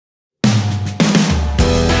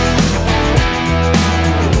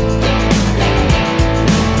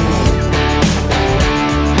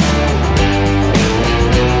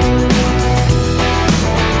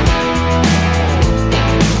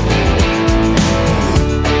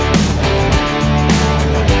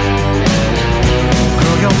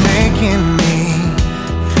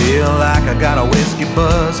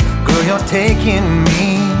taking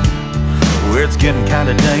me where it's getting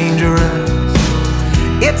kinda dangerous.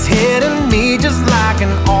 It's hitting me just like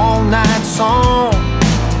an all-night song,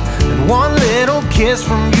 and one little kiss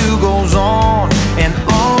from you goes on and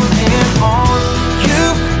on and on.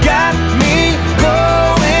 You've got me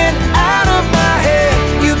going out of my head.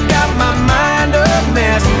 You got my mind a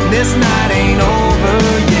mess. This night ain't over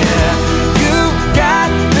yet. You got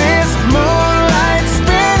this moonlight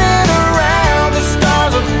spinning around. The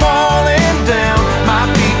stars are falling down. My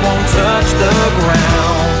feet won't touch the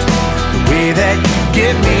ground. The way that you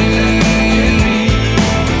get me,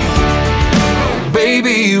 oh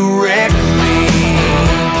baby, you wreck me.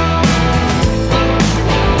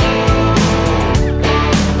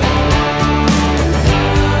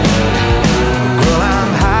 Girl,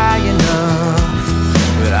 I'm high enough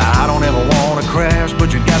that I don't ever wanna crash, but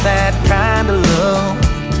you got that kind of love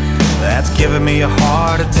that's giving me a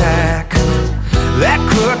heart attack. That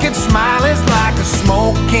crooked smile is like a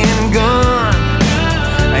smoking gun,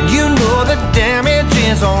 and you know the damage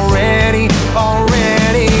is already